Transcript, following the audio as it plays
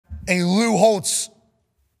a Lou Holtz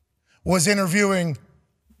was interviewing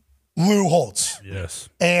Lou Holtz. Yes.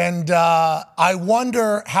 And I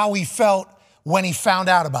wonder how he felt when he found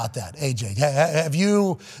out about that, AJ. Have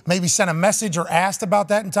you maybe sent a message or asked about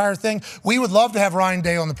that entire thing? We would love to have Ryan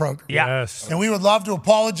Day on the program. Yes. And we would love to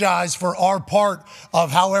apologize for our part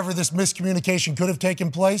of however this miscommunication could have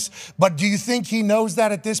taken place. But do you think he knows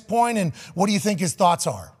that at this point? And what do you think his thoughts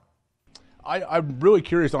are? I'm really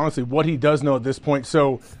curious, honestly, what he does know at this point.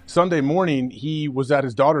 So Sunday morning, he was at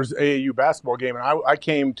his daughter's AAU basketball game, and I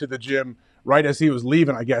came to the gym right as he was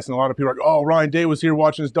leaving, I guess. And a lot of people are like, oh, Ryan Day was here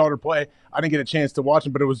watching his daughter play. I didn't get a chance to watch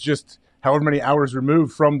him, but it was just however many hours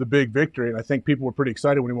removed from the big victory. And I think people were pretty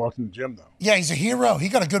excited when he walked in the gym, though. Yeah, he's a hero. He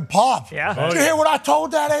got a good pop. Yeah. Did you hear what I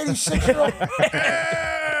told that 86-year-old?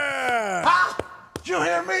 Huh? Did you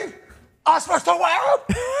hear me? I was supposed to wear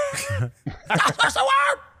him? I was supposed to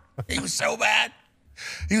wear him? He was so bad.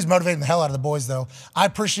 He was motivating the hell out of the boys, though. I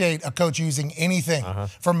appreciate a coach using anything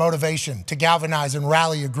for motivation to galvanize and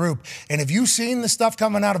rally a group. And have you seen the stuff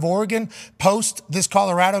coming out of Oregon post this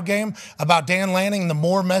Colorado game about Dan Lanning, the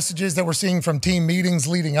more messages that we're seeing from team meetings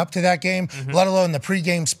leading up to that game, let alone the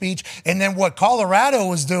pregame speech, and then what Colorado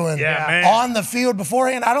was doing on the field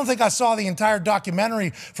beforehand? I don't think I saw the entire documentary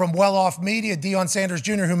from Well Off Media, Deion Sanders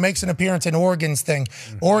Jr., who makes an appearance in Oregon's thing.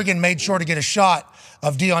 Oregon made sure to get a shot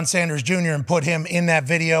of Deion Sanders Jr. and put him in that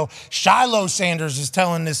video. Shiloh Sanders is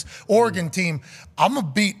telling this Oregon team, I'm going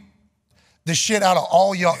to beat the shit out of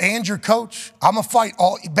all y'all and your coach. I'm going to fight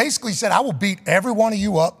all. Basically said, I will beat every one of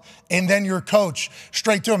you up and then your coach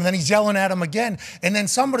straight to him. And then he's yelling at him again. And then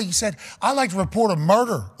somebody said, I'd like to report a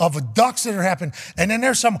murder of a ducks that happened. And then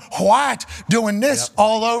there's some white doing this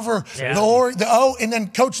all over the O. And then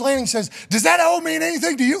Coach Lanning says, does that O mean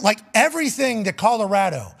anything to you? Like everything that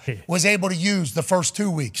Colorado was able to use the first 2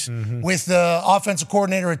 weeks with the offensive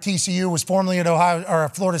coordinator at TCU, was formerly at Ohio or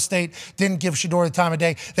Florida State, didn't give Shedeur the time of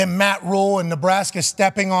day. Then Matt Rule in Nebraska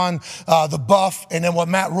stepping on the buff. And then what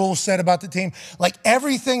Matt Rule said about the team. Like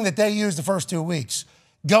everything that they used the first 2 weeks,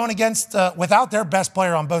 going against, without their best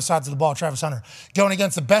player on both sides of the ball, Travis Hunter, going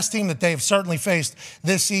against the best team that they've certainly faced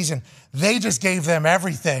this season, they just gave them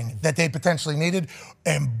everything that they potentially needed.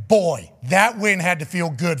 And boy, that win had to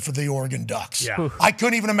feel good for the Oregon Ducks. Yeah. I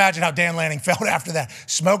couldn't even imagine how Dan Lanning felt after that,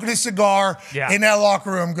 smoking his cigar in that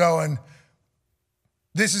locker room going,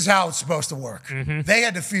 this is how it's supposed to work. They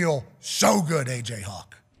had to feel so good, AJ Hawk.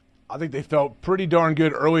 I think they felt pretty darn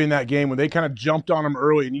good early in that game when they kind of jumped on them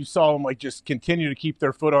early, and you saw them like just continue to keep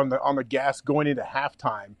their foot on the gas going into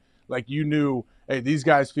halftime. Like you knew, hey, these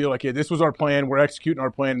guys feel like, hey, this was our plan. We're executing our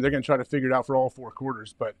plan. And they're going to try to figure it out for all 4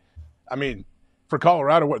 quarters. But I mean, for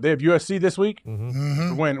Colorado, what they have USC this week.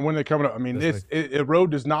 When they coming up, I mean, the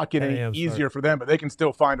road does not get any easier for them, but they can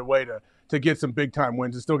still find a way to get some big time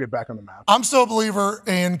wins and still get back on the map. I'm still a believer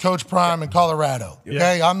in Coach Prime in Colorado.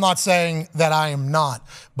 Okay, I'm not saying that I am not,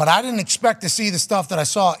 but I didn't expect to see the stuff that I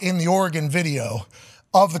saw in the Oregon video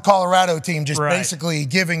of the Colorado team just basically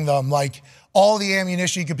giving them like all the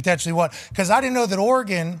ammunition you could potentially want. Because I didn't know that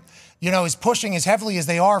Oregon, is pushing as heavily as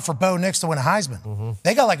they are for Bo Nix to win a Heisman.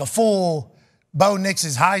 They got like a full Bo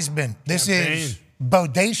Nix's Heisman. This is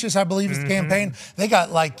Bodacious, I believe, is the campaign. They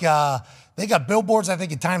got like they got billboards, I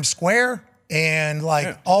think, at Times Square and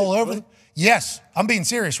like all over. Yes, I'm being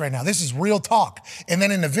serious right now. This is real talk. And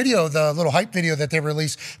then in the video, the little hype video that they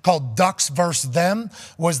released called Ducks vs. Them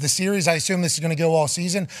was the series. I assume this is going to go all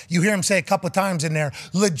season. You hear him say a couple of times in there,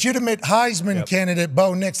 legitimate Heisman candidate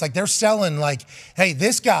Bo Nix. Like they're selling like, hey,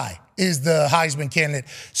 this guy is the Heisman candidate.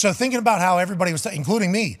 So thinking about how everybody was,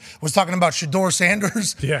 including me, was talking about Shedeur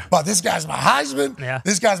Sanders. But this guy's my Heisman.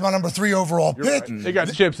 This guy's my number 3 overall pick. Right. They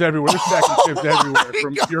got chips everywhere. They're stacking chips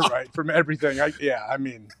everywhere. You're right. From everything. I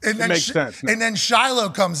mean, it makes sense. And then Shiloh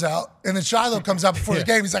comes out. Before the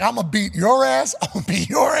game. He's like, I'm going to beat your ass. I'm going to beat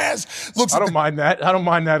your ass. I don't mind that. I don't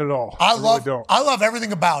mind that at all. I love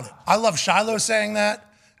everything about it. I love Shiloh saying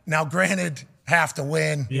that. Now, granted, have to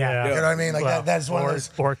win. You know what I mean? Like that's one of those.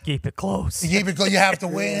 Or keep it close. You have to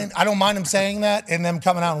win. I don't mind them saying that and them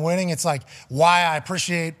coming out and winning. It's like why I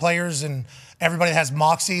appreciate players and everybody that has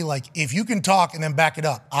moxie. Like if you can talk and then back it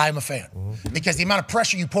up, I'm a fan. Because the amount of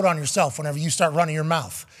pressure you put on yourself whenever you start running your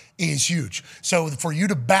mouth is huge. So for you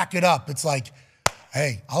to back it up, it's like,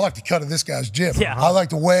 hey, I like the cut of this guy's jib. I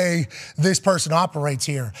like the way this person operates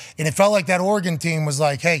here. And it felt like that Oregon team was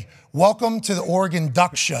like, hey, welcome to the Oregon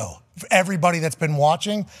Duck Show. For everybody that's been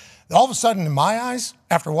watching, all of a sudden, in my eyes,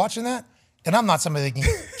 after watching that, and I'm not somebody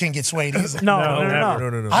that can get swayed easily. No.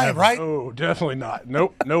 Right? Oh, definitely not.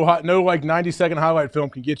 Nope. No like 90-second highlight film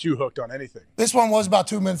can get you hooked on anything. This one was about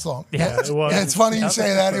 2 minutes long. Yeah, it was. It's funny you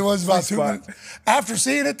say that. It was about 2 minutes. After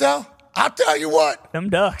seeing it, though, I'll tell you what. Them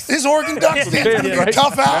Ducks. This Oregon Ducks team's going to be a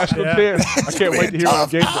tough out. National champs. I can't wait to hear on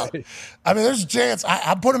game day. I mean, there's a chance.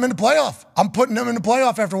 I put them in the playoff. I'm putting them in the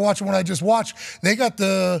playoff after watching what I just watched. They got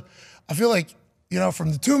I feel like,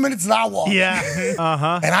 from the 2 minutes that I watched. Yeah.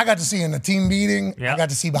 And I got to see in the team meeting. Yeah. I got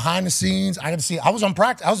to see behind the scenes. I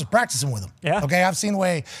was practicing with them. Yeah. Okay, I've seen the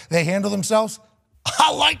way they handle themselves.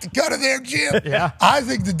 I like the cut of their gym. Yeah. I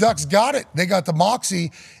think the Ducks got it. They got the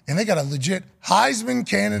moxie, and they got a legit Heisman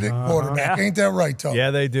candidate quarterback. Yeah. Ain't that right, Tom?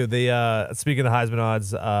 Yeah, they do. Speaking of Heisman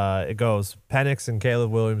odds, it goes Penix and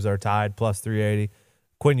Caleb Williams are tied plus 380.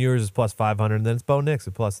 Quinn Ewers is plus 500, and then it's Bo Nix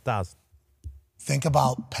at plus 1,000. Think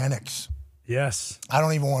about Penix. Yes. I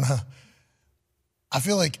don't even want to. I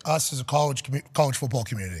feel like us as a college football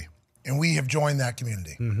community, and we have joined that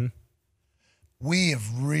community. Mm-hmm. We have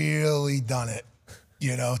really done it,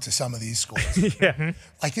 to some of these schools. Yeah.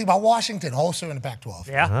 Like, think about Washington, also in the Pac-12.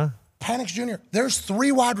 Yeah. Penix Jr., there's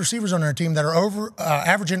 3 wide receivers on their team that are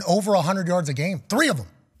averaging over 100 yards a game. 3 of them.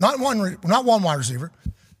 Not one wide receiver.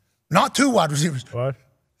 Not 2 wide receivers. What?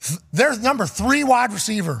 There's number 3 wide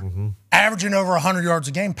receiver averaging over 100 yards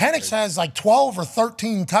a game. Penix has like 12 or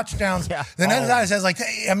 13 touchdowns. Yeah. The next guy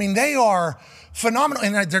has they are phenomenal.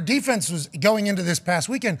 And their defense was going into this past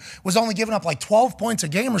weekend was only giving up like 12 points a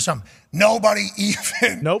game or something. Nobody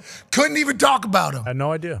even couldn't even talk about them. I had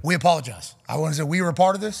no idea. We apologize. I want to say we were a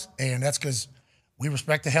part of this, and that's because we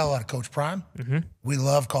respect the hell out of Coach Prime. We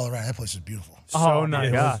love Colorado. That place is beautiful. So nice.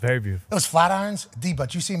 It was very beautiful. Those Flatirons,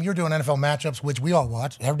 but you see them. You're doing NFL matchups, which we all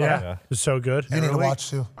watch. Everybody, Yeah. It's so good. you need to watch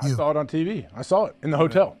too. I saw it on TV. I saw it in the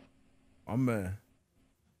hotel. Oh, man.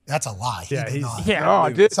 That's a lie. Yeah, He did not. Yeah. No,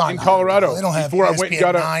 I did It's not in Colorado. They don't have before I went and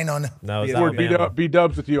got ESPN 9 on. No, it's before Alabama.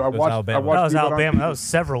 B-dubs with you. I was watched. Alabama. I watched That was B-dub on Alabama. TV. That was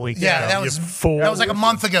several weeks Yeah, ago. that was like a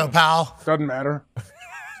month ago, pal. Doesn't matter.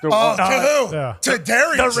 Still Oh, watch. to who? Yeah. To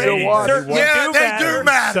Darius. The ratings watch. certainly Yeah, do they matter. do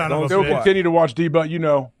matter. Son of a Still bitch. continue to watch D, but you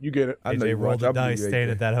get it. I know AJ you rolled watch. the I believe dice you staying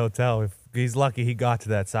right at that hotel. He's lucky he got to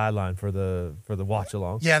that sideline for the watch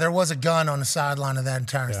along. Yeah, there was a gun on the sideline of that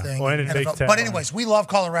entire thing. Well, and in Big Ten. But anyways, we love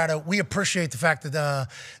Colorado. We appreciate the fact that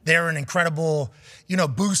they're an incredible,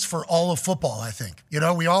 boost for all of football, I think.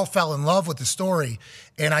 We all fell in love with the story.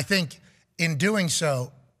 And I think in doing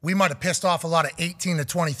so, we might have pissed off a lot of 18 to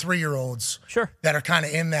 23-year-olds that are kind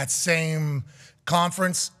of in that same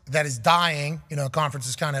conference that is dying. Conference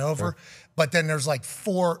is kind of over. Sure. But then there's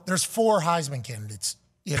there's 4 Heisman candidates,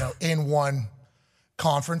 in one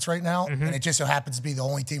conference right now. And it just so happens to be the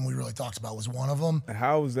only team we really talked about was one of them.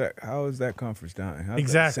 How is that conference dying? How's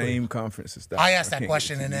Exactly. that same conference is dying? I asked that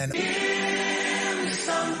question and then...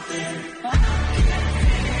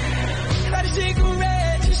 Light a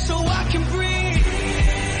cigarette just so I can breathe.